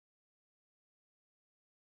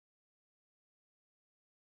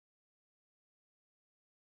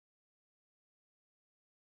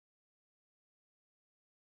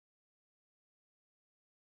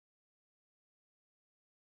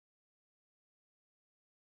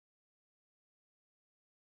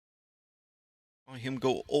Him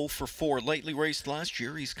go 0 for 4. Lightly raced last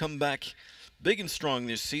year. He's come back big and strong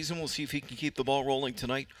this season. We'll see if he can keep the ball rolling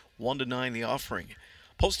tonight. 1-9 the offering.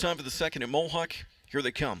 Post time for the second at Mohawk. Here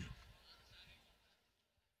they come.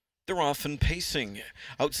 They're often pacing.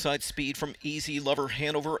 Outside speed from Easy Lover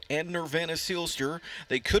Hanover and Nirvana Sealster.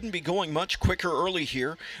 They couldn't be going much quicker early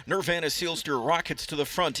here. Nirvana Sealster rockets to the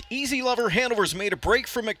front. Easy Lover Hanover's made a break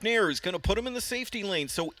for McNair. He's going to put him in the safety lane.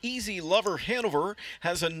 So Easy Lover Hanover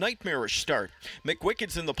has a nightmarish start.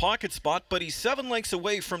 McWicked's in the pocket spot, but he's 7 lengths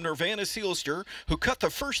away from Nirvana Sealster, who cut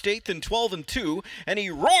the first 8th in 12-2, and he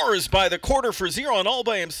roars by the quarter for 0 and all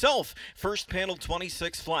by himself. First panel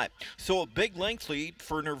 26 flat. So a big length lead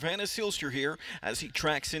for Nirvana Sealster here as he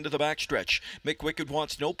tracks into the backstretch. McWicked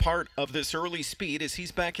wants no part of this early speed as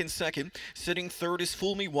he's back in second. Sitting third is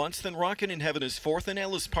Fool Me Once, then Rockin' in Heaven is fourth, and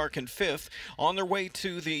Ellis Park in fifth. On their way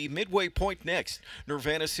to the midway point next.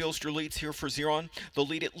 Nirvana Sealster leads here for 0. They'll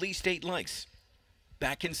lead at least 8 lengths.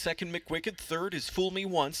 Back in second, McWicked. Third is Fool Me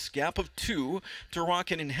Once. Gap of 2 to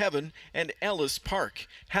Rockin' in Heaven and Ellis Park.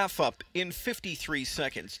 Half up in 53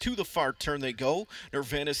 seconds. To the far turn they go.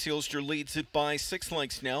 Nirvana Sealster leads it by 6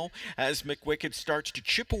 lengths now as McWicked starts to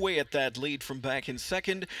chip away at that lead from back in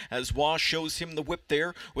second as Wash shows him the whip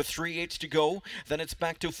there with 3/8 to go. Then it's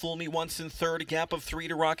back to Fool Me Once in third. A gap of 3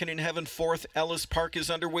 to Rockin' in Heaven fourth. Ellis Park is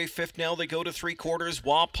underway fifth now. They go to 3/4.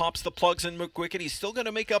 Wah pops the plugs in McWicked. He's still going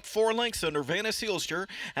to make up 4 lengths on Nirvana Sealster.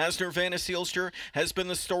 As Nirvana Sealster has been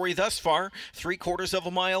the story thus far. 3/4 of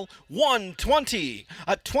a mile, 1:20.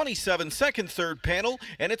 A 27-second third panel,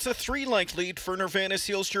 and it's a 3-length lead for Nirvana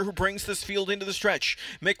Sealster, who brings this field into the stretch.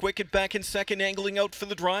 McWicked back in second, angling out for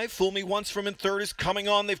the drive. Fool Me Once from in third is coming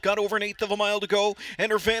on. They've got over 1/8 of a mile to go,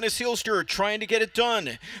 and Nirvana Sealster trying to get it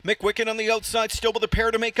done. McWicked on the outside, still with a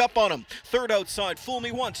pair to make up on him. Third outside, Fool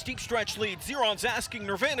Me Once, deep stretch lead. Zeron's asking,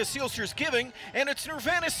 Nirvana Sealster's giving, and it's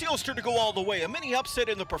Nirvana Sealster to go all the way. A mini upset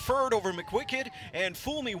in the preferred over McWicked and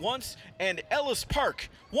Fool Me Once and Ellis Park.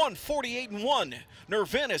 148-1.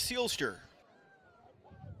 Nirvana Sealster.